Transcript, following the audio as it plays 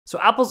So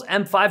Apple's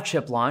M5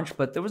 chip launched,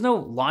 but there was no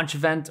launch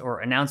event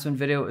or announcement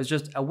video. It was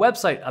just a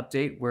website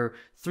update where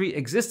 3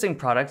 existing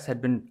products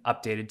had been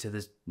updated to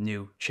this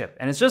new chip.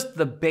 And it's just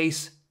the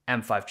base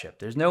M5 chip.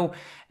 There's no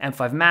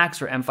M5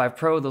 Max or M5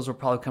 Pro. Those will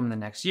probably come in the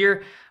next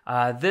year.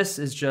 This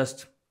is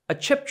just a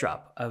chip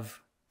drop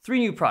of 3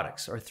 new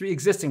products, or 3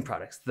 existing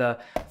products: the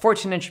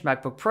 14-inch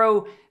MacBook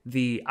Pro,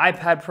 the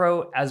iPad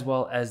Pro, as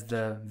well as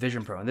the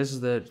Vision Pro. And this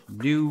is the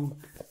new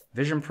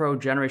Vision Pro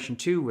Generation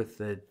 2 with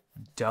the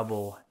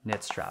double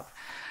knit strap.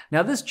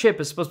 Now, this chip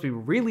is supposed to be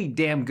really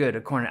damn good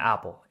according to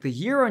Apple. The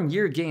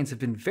year-on-year gains have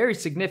been very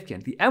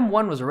significant. The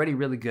M1 was already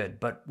really good,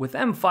 but with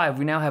M5,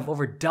 we now have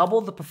over double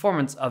the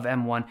performance of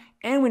M1,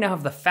 and we now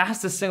have the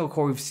fastest single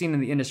core we've seen in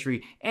the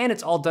industry, and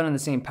it's all done in the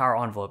same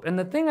power envelope. And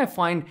the thing I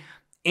find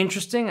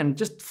interesting and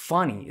just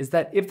funny is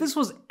that if this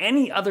was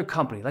any other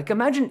company, like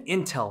imagine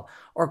Intel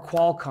or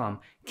Qualcomm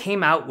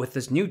came out with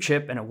this new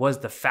chip and it was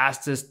the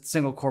fastest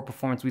single core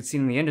performance we'd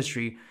seen in the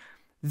industry,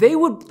 there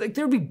would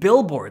be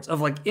billboards of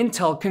like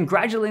Intel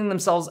congratulating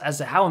themselves as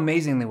to how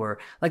amazing they were.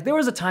 Like there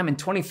was a time in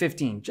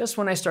 2015, just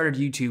when I started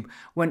YouTube,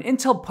 when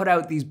Intel put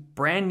out these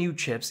brand new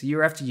chips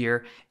year after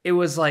year. It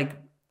was like,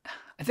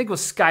 I think it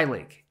was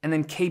Skylake, and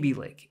then KB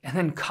Lake, and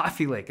then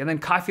Coffee Lake, and then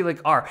Coffee Lake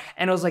R.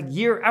 And it was like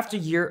year after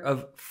year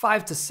of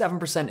 5 to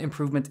 7%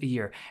 improvement a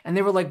year. And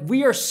they were like,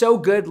 we are so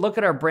good. Look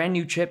at our brand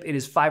new chip. It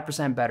is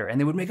 5% better. And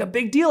they would make a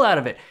big deal out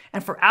of it.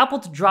 And for Apple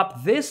to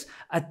drop this,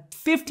 a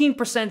 15%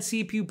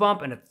 CPU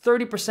bump and a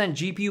 30%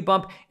 GPU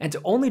bump, and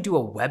to only do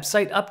a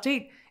website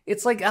update,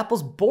 it's like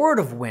Apple's bored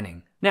of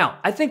winning. Now,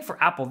 I think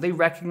for Apple, they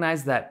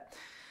recognize that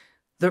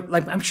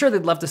I'm sure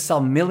they'd love to sell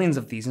millions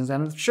of these, and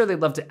I'm sure they'd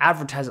love to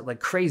advertise it like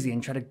crazy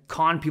and try to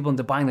con people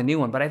into buying the new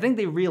one. But I think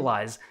they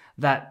realize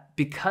that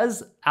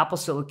because Apple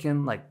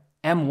Silicon, like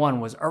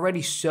M1, was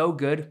already so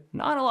good,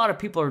 not a lot of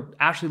people are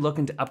actually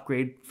looking to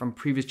upgrade from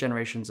previous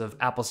generations of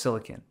Apple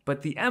Silicon.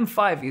 But the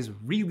M5 is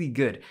really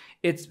good.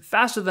 It's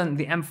faster than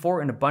the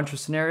M4 in a bunch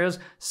of scenarios,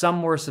 some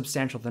more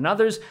substantial than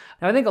others.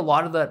 Now, I think a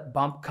lot of that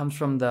bump comes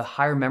from the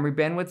higher memory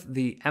bandwidth.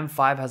 The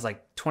M5 has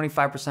like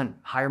 25%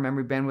 higher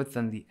memory bandwidth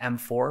than the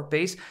M4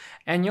 base.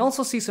 And you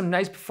also see some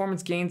nice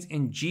performance gains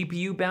in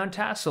GPU bound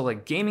tasks. So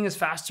like gaming is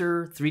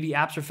faster, 3D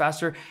apps are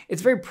faster.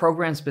 It's very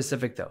program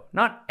specific though.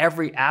 Not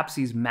every app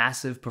sees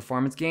massive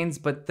performance gains,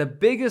 but the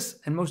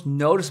biggest and most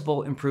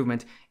noticeable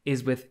improvement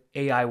is with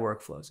AI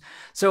workflows.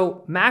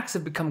 So Macs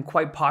have become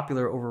quite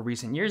popular over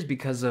recent years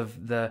because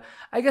of the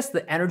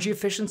energy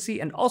efficiency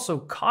and also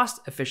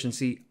cost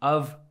efficiency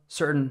of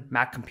certain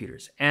Mac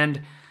computers.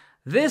 And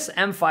this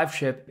M5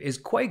 chip is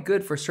quite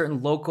good for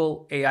certain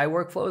local AI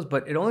workflows,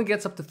 but it only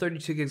gets up to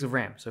 32 gigs of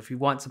RAM. So if you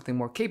want something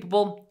more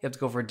capable, you have to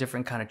go for a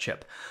different kind of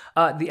chip.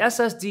 The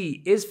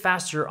SSD is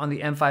faster on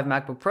the M5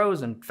 MacBook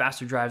Pros, and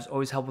faster drives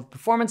always help with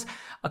performance.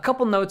 A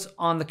couple notes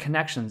on the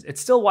connections.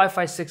 It's still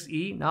Wi-Fi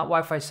 6E, not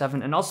Wi-Fi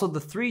 7, and also the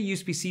 3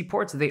 USB-C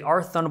ports, they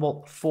are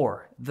Thunderbolt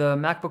 4. The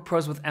MacBook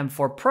Pros with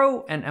M4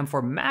 Pro and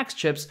M4 Max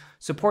chips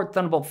support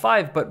Thunderbolt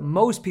 5, but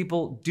most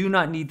people do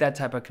not need that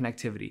type of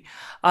connectivity.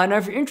 Now,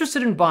 if you're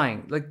interested in buying,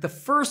 like the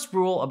first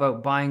rule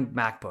about buying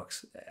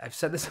MacBooks, I've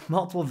said this in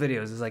multiple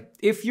videos, is like,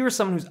 if you're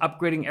someone who's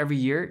upgrading every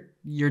year,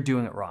 you're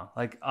doing it wrong.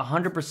 Like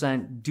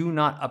 100% do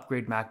not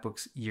upgrade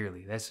MacBooks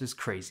yearly. That's just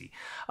crazy.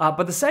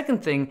 But the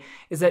second thing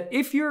is that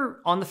if you're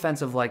on the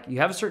fence of like, you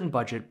have a certain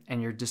budget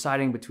and you're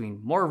deciding between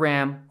more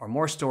RAM or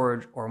more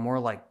storage or more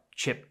like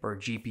chip or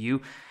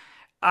GPU,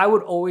 I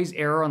would always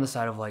err on the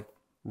side of like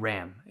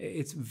RAM.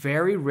 It's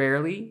very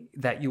rarely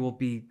that you will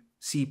be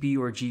CPU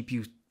or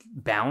GPU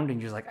bound and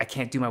you're just like, I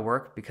can't do my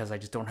work because I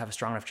just don't have a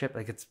strong enough chip.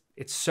 Like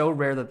it's so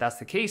rare that that's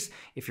the case.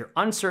 If you're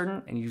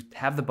uncertain and you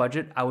have the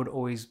budget, I would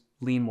always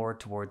lean more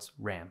towards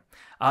RAM.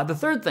 The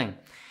third thing,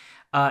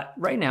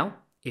 right now,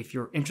 if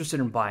you're interested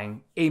in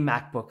buying a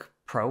MacBook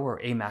Pro or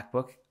a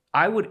MacBook,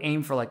 I would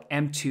aim for like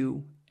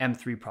M2,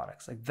 M3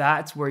 products. Like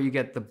that's where you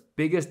get the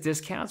biggest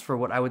discounts for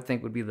what I would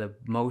think would be the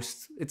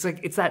most,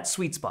 it's that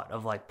sweet spot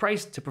of like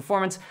price to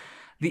performance.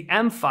 The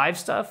M5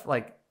 stuff,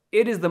 like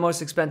it is the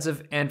most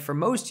expensive, and for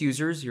most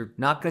users, you're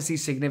not gonna see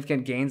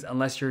significant gains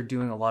unless you're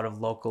doing a lot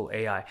of local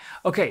AI.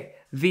 Okay,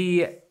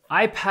 the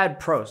iPad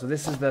Pro, so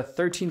this is the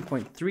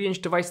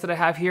 13.3-inch device that I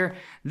have here.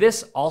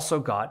 This also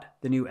got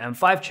the new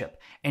M5 chip,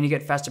 and you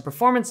get faster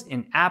performance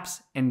in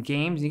apps and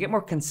games, and you get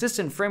more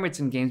consistent frame rates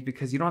in games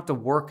because you don't have to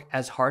work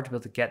as hard to be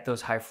able to get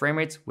those high frame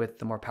rates with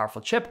the more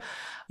powerful chip.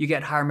 You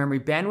get higher memory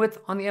bandwidth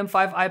on the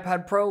M5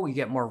 iPad Pro, you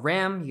get more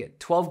RAM, you get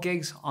 12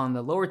 gigs on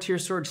the lower tier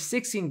storage,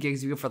 16 gigs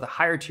if you go for the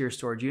higher tier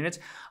storage units.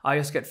 You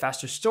also get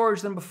faster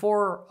storage than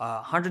before,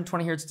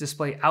 120 hertz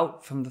display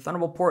out from the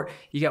Thunderbolt port,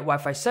 you get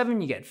Wi-Fi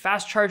 7, you get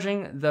fast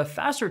charging. The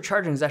faster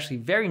charging is actually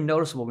very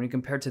noticeable when you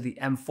compare it to the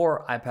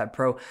M4 iPad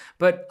Pro,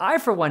 but I,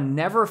 for one,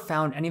 never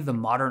found any of the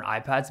modern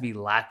iPads to be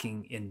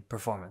lacking in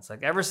performance.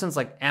 Like ever since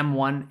like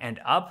M1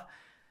 and up,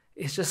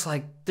 it's just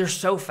like, they're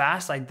so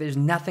fast. Like there's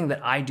nothing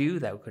that I do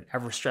that could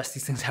ever stress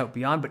these things out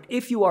beyond. But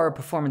if you are a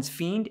performance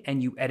fiend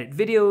and you edit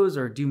videos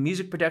or do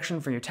music production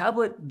for your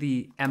tablet,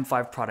 the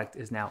M5 product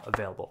is now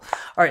available.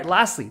 All right,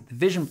 lastly, the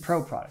Vision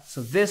Pro product.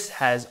 So this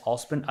has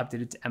also been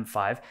updated to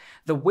M5.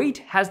 The weight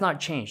has not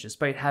changed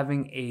despite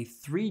having a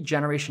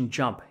 3-generation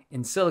jump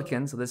in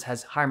silicon. So this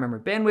has higher memory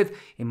bandwidth,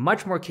 a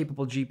much more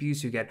capable GPU,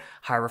 so you get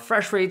higher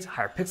refresh rates,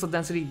 higher pixel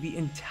density. The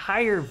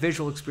entire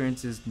visual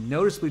experience is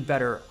noticeably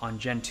better on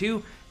Gen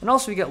 2, and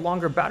also you get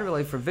longer battery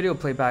life for video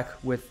playback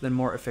with the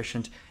more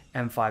efficient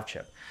M5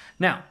 chip.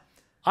 Now,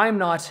 I'm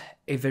not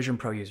a Vision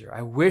Pro user.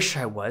 I wish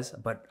I was,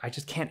 but I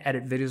just can't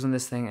edit videos on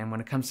this thing. And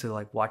when it comes to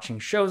like watching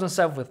shows and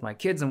stuff with my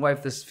kids and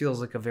wife, this feels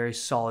like a very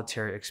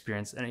solitary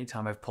experience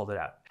anytime I've pulled it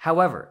out.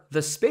 However,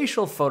 the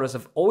spatial photos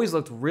have always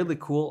looked really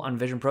cool on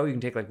Vision Pro. You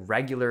can take like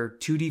regular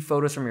 2D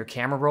photos from your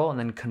camera roll and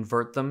then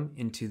convert them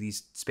into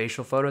these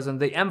spatial photos. And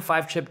the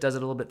M5 chip does it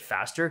a little bit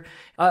faster.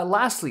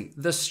 Lastly,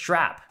 the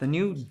strap, the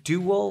new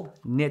dual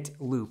knit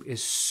loop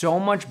is so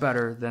much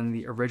better than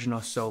the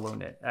original solo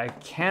knit. I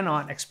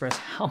cannot express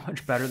how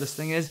much better this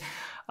thing is.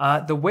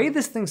 The way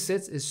this thing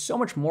sits is so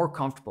much more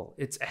comfortable.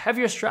 It's a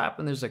heavier strap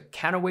and there's a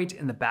counterweight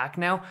in the back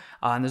now.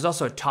 And there's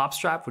also a top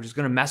strap, which is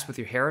gonna mess with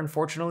your hair,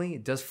 unfortunately.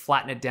 It does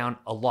flatten it down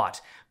a lot.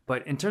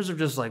 But in terms of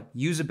just like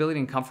usability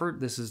and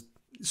comfort, this is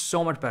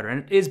so much better.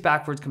 And it is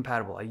backwards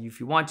compatible. If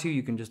you want to,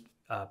 you can just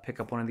pick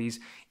up one of these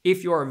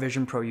if you're a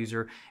Vision Pro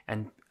user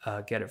and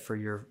get it for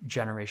your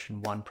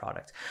Generation 1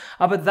 product.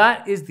 But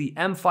that is the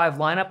M5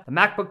 lineup, the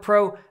MacBook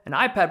Pro, an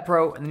iPad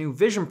Pro, and the new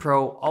Vision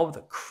Pro, all with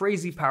a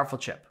crazy powerful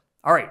chip.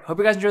 All right, hope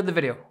you guys enjoyed the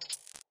video.